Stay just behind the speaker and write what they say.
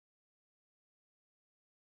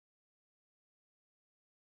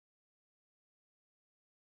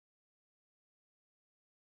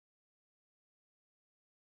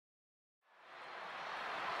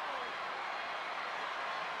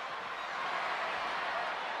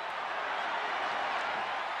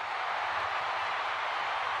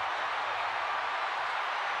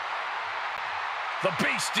The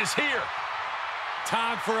Beast is here.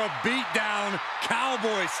 Time for a beatdown,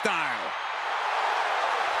 cowboy style.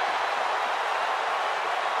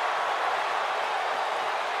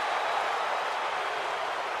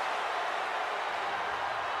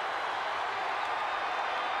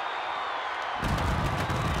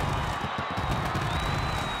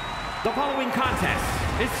 The following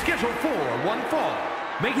contest is scheduled for one fall.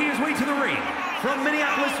 Making his way to the ring from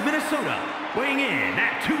Minneapolis, Minnesota, weighing in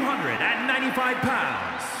at 295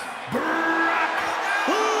 pounds, Brock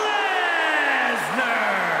Lesnar!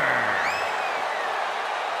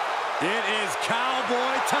 It is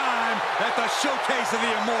cowboy time at the Showcase of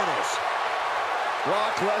the Immortals.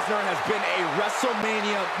 Brock Lesnar has been a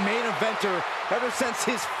WrestleMania main eventer ever since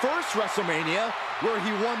his first WrestleMania, where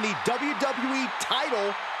he won the WWE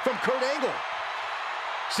title from Kurt Angle.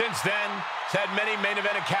 Since then, he's had many main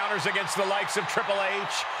event encounters against the likes of Triple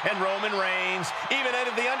H and Roman Reigns, even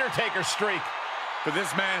ended the Undertaker streak. But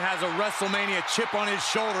this man has a WrestleMania chip on his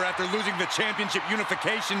shoulder after losing the championship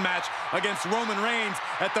unification match against Roman Reigns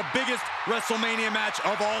at the biggest WrestleMania match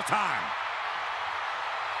of all time.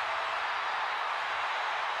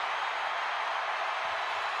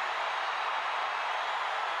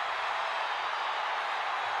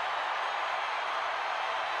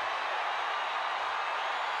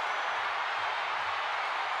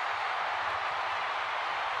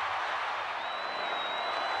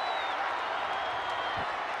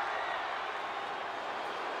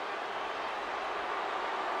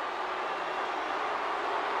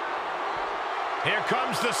 Here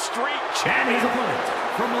comes the street champ. And his opponent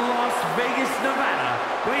from Las Vegas, Nevada,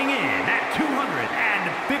 weighing in at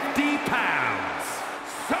 250 pounds,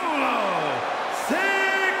 Solo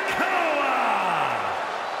Sikoa!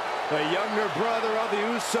 The younger brother of the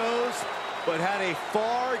Usos, but had a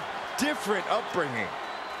far different upbringing.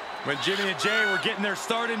 When Jimmy and Jay were getting their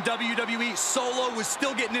start in WWE, Solo was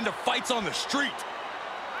still getting into fights on the street.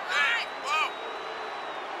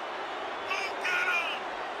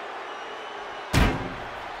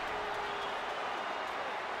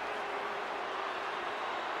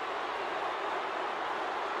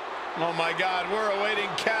 Oh my God, we're awaiting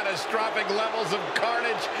catastrophic levels of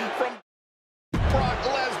carnage from Brock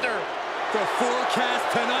Lesnar. The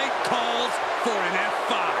forecast tonight calls for an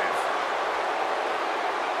F5.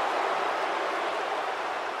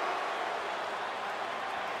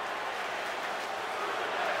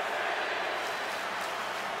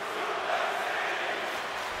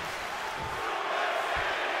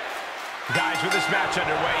 Guys, with this match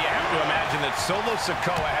underway, you have to imagine that Solo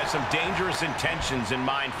Sikoa has some dangerous intentions in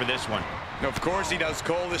mind for this one. Of course he does,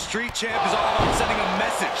 Cole. The street champ is all about sending a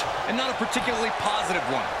message, and not a particularly positive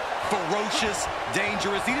one. Ferocious,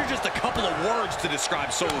 dangerous, these are just a couple of words to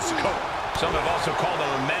describe Solo Sikoa. Some have also called him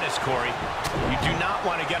a menace, Corey. You do not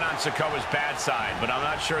want to get on Sikoa's bad side, but I'm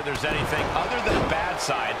not sure there's anything other than a bad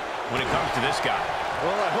side when it comes to this guy.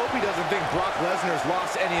 Well, I hope he doesn't think Brock Lesnar's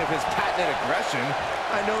lost any of his patented aggression.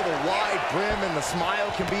 I know the wide brim and the smile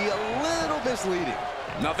can be a little misleading.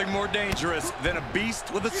 Nothing more dangerous than a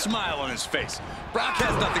beast with a smile on his face. Brock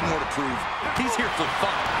has nothing more to prove. He's here for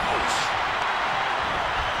fun. Ouch.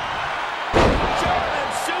 German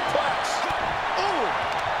suplex. Ooh.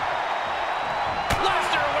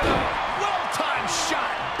 Lesnar with a well-timed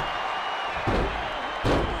shot.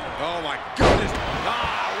 Oh, my goodness.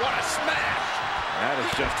 Ah, what a smash. That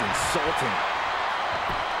is just insulting.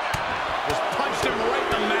 Just punched him right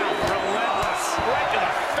in the mouth. Relentless. Right to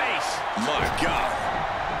the face. My God.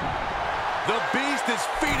 The Beast is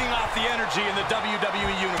feeding off the energy in the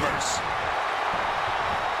WWE Universe.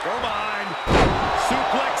 Go behind.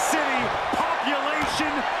 Suplex City.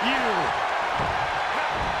 Population U.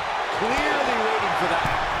 Clearly waiting for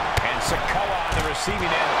that. And Sikoa on the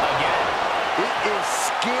receiving end again. It is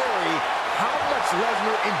scary how much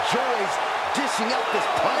Lesnar enjoys dishing out this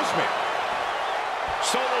punishment.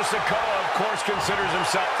 Solo Sikoa, of course, considers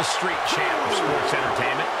himself the street champ of sports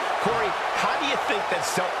entertainment. Corey, how do you think that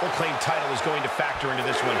self-proclaimed title is going to factor into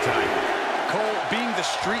this one tonight? Cole, being the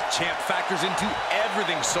street champ factors into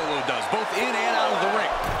everything Solo does, both in and out of the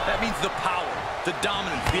ring. That means the power, the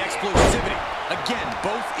dominance, the explosivity. Again,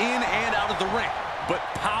 both in and out of the ring. But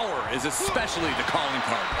power is especially the calling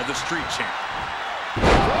card of the street champ.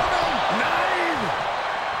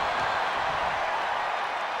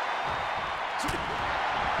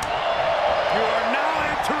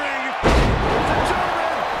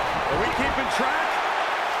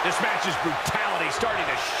 This match's brutality starting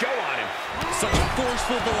to show on him. Such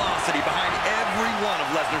forceful velocity behind every one of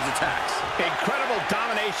Lesnar's attacks. Incredible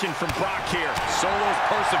domination from Brock here. Solo's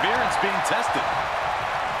perseverance being tested.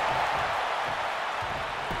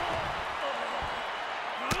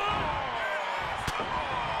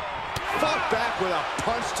 with a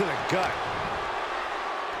punch to the gut.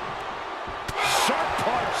 Sharp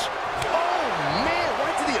punch. Oh, man,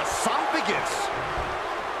 right to the esophagus.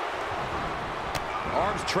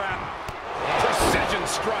 Arms trapped. Precision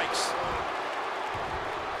strikes.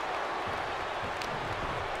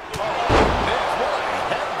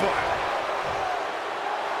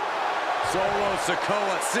 Solo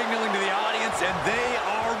Sikoa signaling to the audience, and they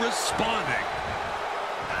are responding.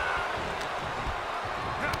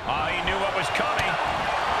 Oh, he knew what was coming.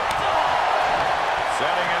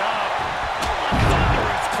 Setting it up.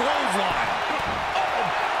 Thunderous clothesline.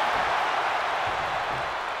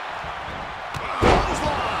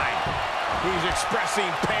 Clothesline. He's expressing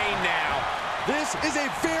pain now. This is a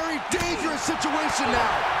very dangerous situation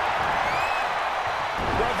now.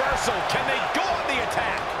 Reversal. Can they go on the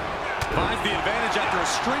attack? Finds the advantage after a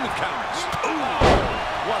string of counters. Ooh,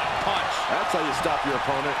 what a punch. That's how you stop your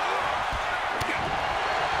opponent.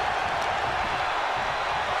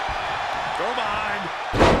 Go behind.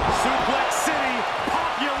 Suplex City,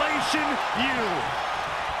 Population U.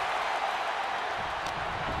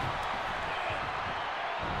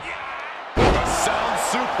 A sound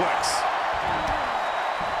suplex.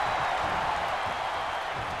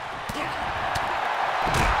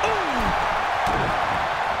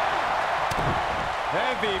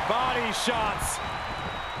 Heavy body shots.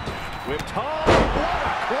 Whipped home. What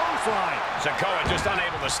a clothesline. Sikoa just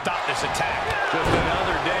unable to stop this attack. Just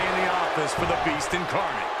another day in the office for the Beast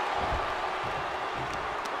Incarnate.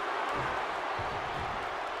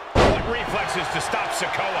 What reflexes to stop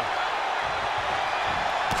Sikoa?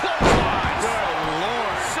 Clothesline. Good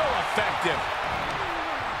Lord. So effective.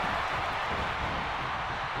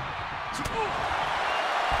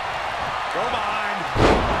 Go behind.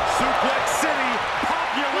 Suplex City,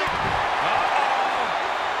 Populate. Uh-oh.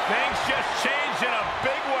 Things just changed in a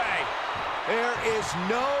big way. There is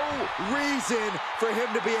no reason for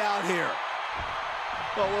him to be out here.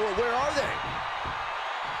 Oh, where are they?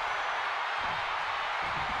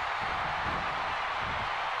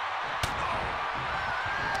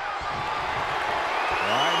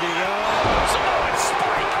 Winding up. Samoan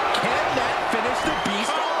spike. Can that finish the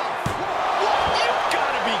Beast off? You've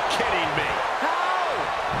got to be kidding me.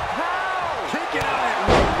 Kicking out at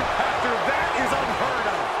one after that is unheard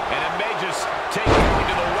of. And it may just take going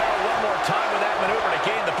to the well one more time with that maneuver to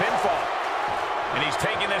gain the pinfall. And he's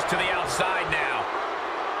taking this to the outside now.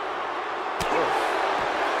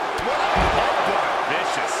 What a headbutt.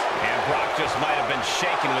 Vicious. And Brock just might have been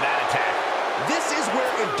shaken with that attack. This is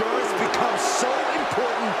where endurance becomes so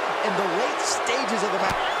important in the late stages of the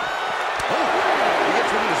match. Oh, he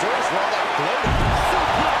gets what he deserves for all that bloating.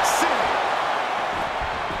 Suplex City.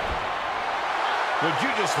 Would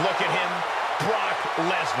you just look at him? Brock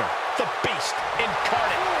Lesnar, the Beast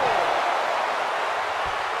Incarnate.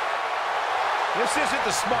 This isn't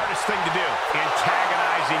the smartest thing to do,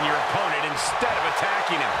 antagonizing your opponent instead of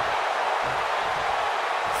attacking him.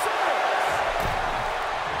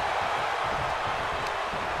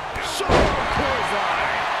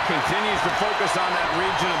 Continues to focus on that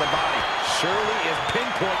region of the body. Surely is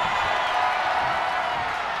pinpoint.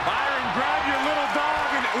 Byron, grab your little dog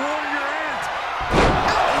and warn your aunt.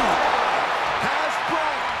 Has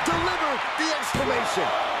Brock delivered the exclamation?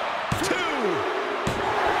 2.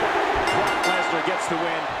 Brock Lesnar gets the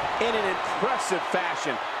win in an impressive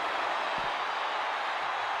fashion.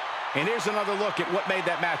 And here's another look at what made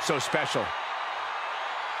that match so special.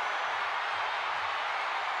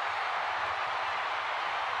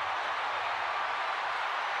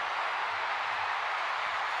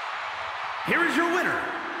 Here is your winner,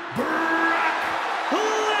 Brock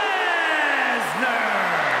Lesnar.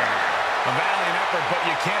 A valiant effort, but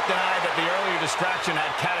you can't deny that the earlier distraction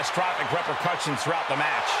had catastrophic repercussions throughout the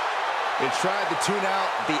match. They tried to tune out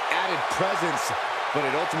the added presence, but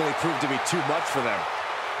it ultimately proved to be too much for them.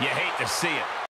 You hate to see it.